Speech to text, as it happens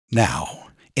Now,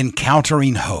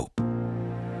 encountering hope.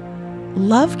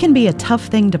 Love can be a tough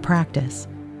thing to practice.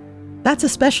 That's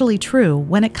especially true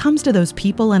when it comes to those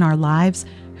people in our lives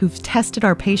who've tested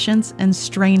our patience and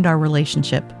strained our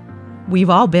relationship. We've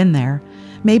all been there.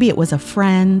 Maybe it was a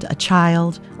friend, a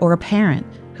child, or a parent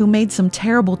who made some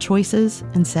terrible choices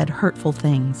and said hurtful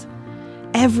things.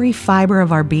 Every fiber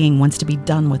of our being wants to be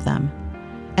done with them.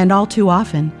 And all too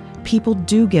often, people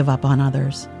do give up on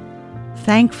others.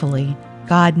 Thankfully,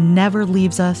 God never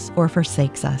leaves us or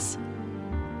forsakes us.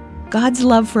 God's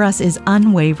love for us is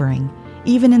unwavering,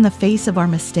 even in the face of our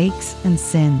mistakes and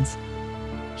sins.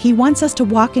 He wants us to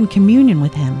walk in communion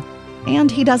with Him,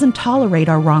 and He doesn't tolerate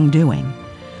our wrongdoing.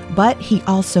 But He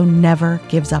also never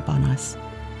gives up on us.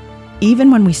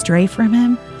 Even when we stray from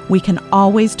Him, we can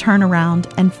always turn around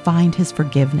and find His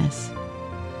forgiveness.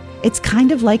 It's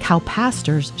kind of like how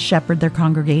pastors shepherd their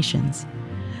congregations.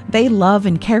 They love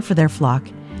and care for their flock,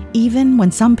 even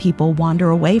when some people wander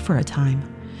away for a time.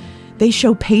 They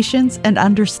show patience and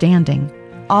understanding,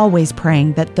 always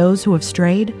praying that those who have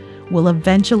strayed will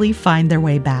eventually find their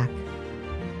way back.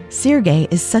 Sergei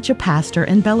is such a pastor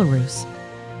in Belarus.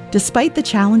 Despite the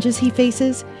challenges he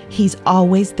faces, he's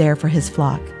always there for his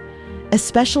flock,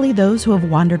 especially those who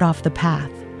have wandered off the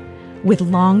path. With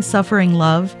long-suffering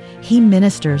love, he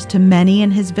ministers to many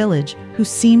in his village who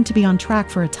seem to be on track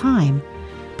for a time,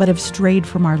 but have strayed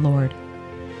from our Lord.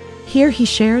 Here he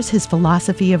shares his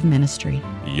philosophy of ministry.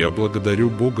 I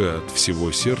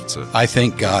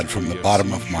thank God from the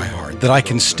bottom of my heart that I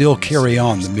can still carry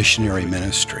on the missionary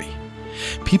ministry.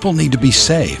 People need to be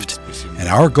saved, and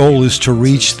our goal is to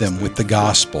reach them with the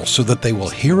gospel so that they will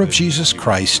hear of Jesus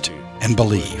Christ and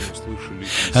believe.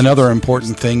 Another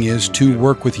important thing is to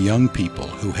work with young people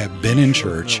who have been in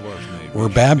church, were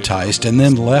baptized, and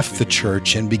then left the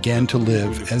church and began to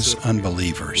live as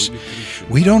unbelievers.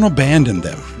 We don't abandon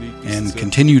them and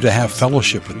continue to have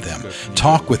fellowship with them,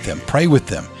 talk with them, pray with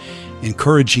them,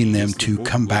 encouraging them to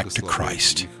come back to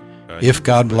Christ. If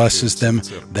God blesses them,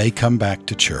 they come back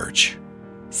to church.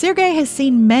 Sergei has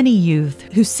seen many youth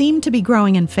who seem to be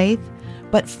growing in faith,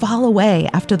 but fall away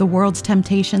after the world's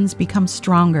temptations become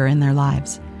stronger in their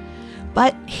lives.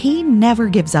 But he never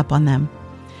gives up on them.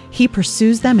 He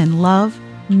pursues them in love,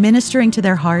 ministering to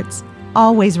their hearts,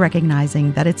 always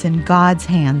recognizing that it's in God's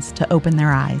hands to open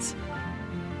their eyes.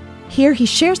 Here he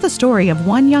shares the story of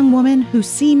one young woman who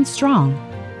seemed strong,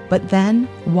 but then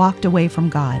walked away from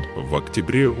God.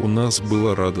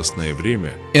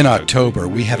 In October,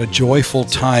 we had a joyful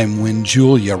time when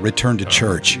Julia returned to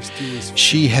church.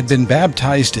 She had been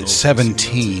baptized at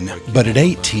 17, but at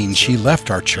 18 she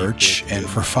left our church and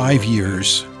for 5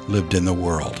 years lived in the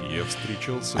world.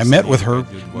 I met with her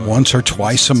once or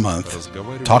twice a month,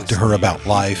 talked to her about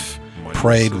life,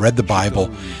 prayed, read the Bible,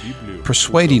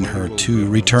 persuading her to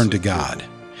return to God.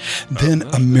 Then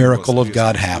a miracle of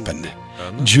God happened.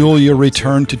 Julia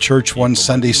returned to church one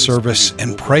Sunday service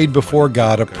and prayed before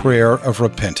God a prayer of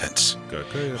repentance.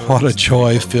 What a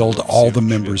joy filled all the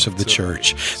members of the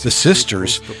church. The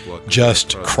sisters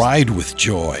just cried with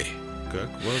joy.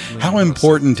 How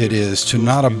important it is to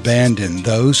not abandon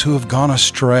those who have gone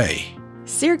astray.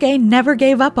 Sergei never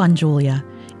gave up on Julia,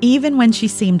 even when she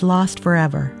seemed lost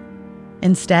forever.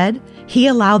 Instead, he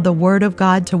allowed the Word of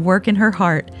God to work in her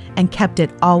heart and kept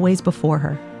it always before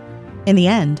her. In the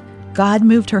end, God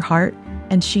moved her heart,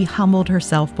 and she humbled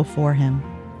herself before Him.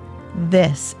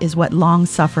 This is what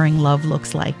long-suffering love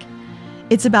looks like.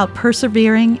 It's about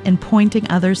persevering and pointing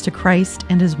others to Christ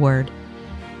and His Word.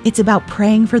 It's about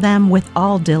praying for them with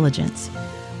all diligence.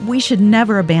 We should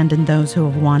never abandon those who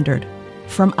have wandered,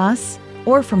 from us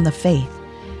or from the faith,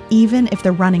 even if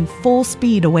they're running full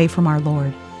speed away from our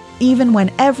Lord, even when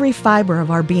every fiber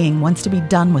of our being wants to be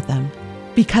done with them,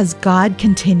 because God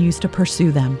continues to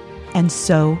pursue them. And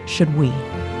so should we.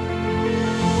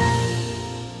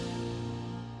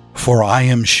 For I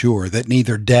am sure that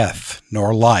neither death,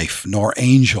 nor life, nor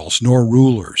angels, nor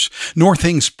rulers, nor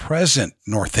things present,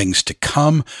 nor things to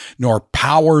come, nor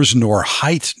powers, nor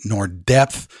height, nor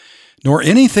depth, nor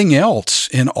anything else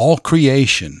in all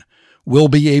creation will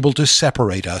be able to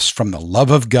separate us from the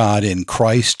love of God in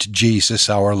Christ Jesus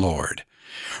our Lord.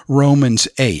 Romans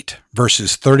 8,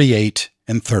 verses 38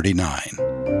 and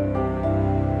 39.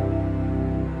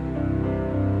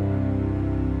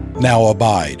 Now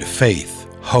abide faith,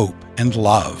 hope, and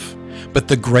love, but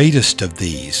the greatest of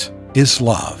these is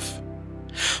love.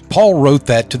 Paul wrote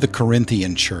that to the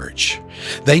Corinthian church.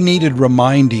 They needed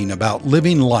reminding about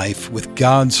living life with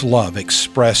God's love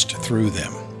expressed through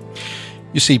them.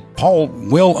 You see, Paul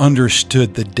well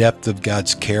understood the depth of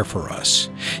God's care for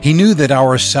us. He knew that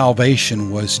our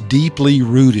salvation was deeply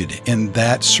rooted in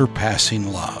that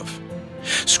surpassing love.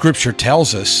 Scripture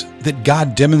tells us that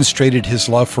God demonstrated His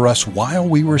love for us while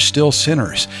we were still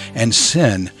sinners, and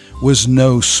sin was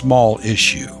no small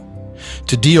issue.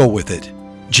 To deal with it,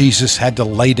 Jesus had to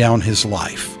lay down His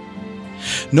life.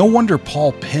 No wonder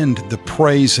Paul penned the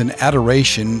praise and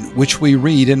adoration which we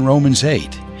read in Romans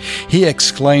 8. He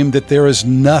exclaimed that there is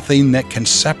nothing that can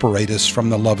separate us from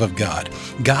the love of God.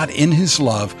 God, in His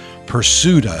love,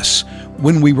 pursued us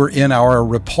when we were in our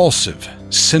repulsive,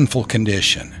 sinful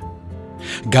condition.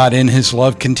 God, in His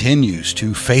love, continues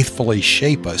to faithfully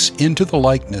shape us into the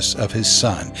likeness of His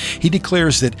Son. He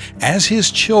declares that as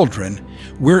His children,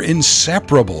 we're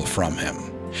inseparable from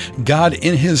Him. God,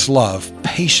 in His love,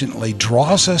 patiently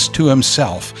draws us to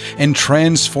Himself and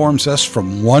transforms us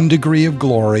from one degree of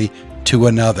glory to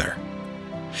another.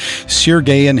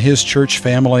 Sergei and his church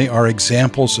family are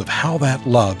examples of how that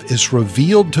love is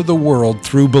revealed to the world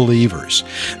through believers.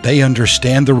 They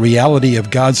understand the reality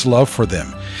of God's love for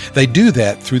them. They do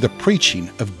that through the preaching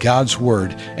of God's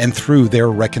Word and through their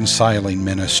reconciling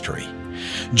ministry.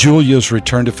 Julia's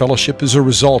return to fellowship is a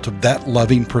result of that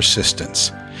loving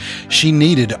persistence. She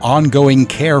needed ongoing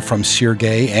care from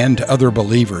Sergei and other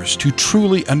believers to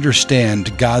truly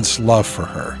understand God's love for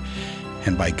her.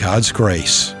 And by God's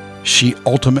grace, she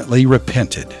ultimately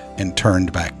repented and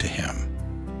turned back to Him.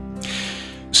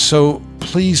 So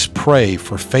please pray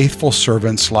for faithful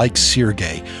servants like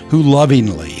Sergei, who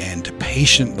lovingly and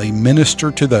patiently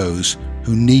minister to those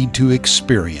who need to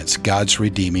experience God's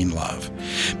redeeming love.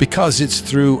 Because it's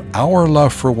through our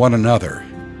love for one another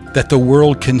that the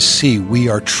world can see we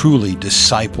are truly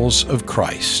disciples of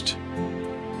Christ.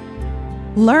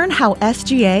 Learn how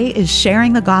SGA is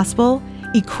sharing the gospel,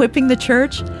 equipping the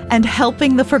church, and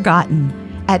helping the forgotten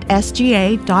at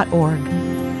sga.org.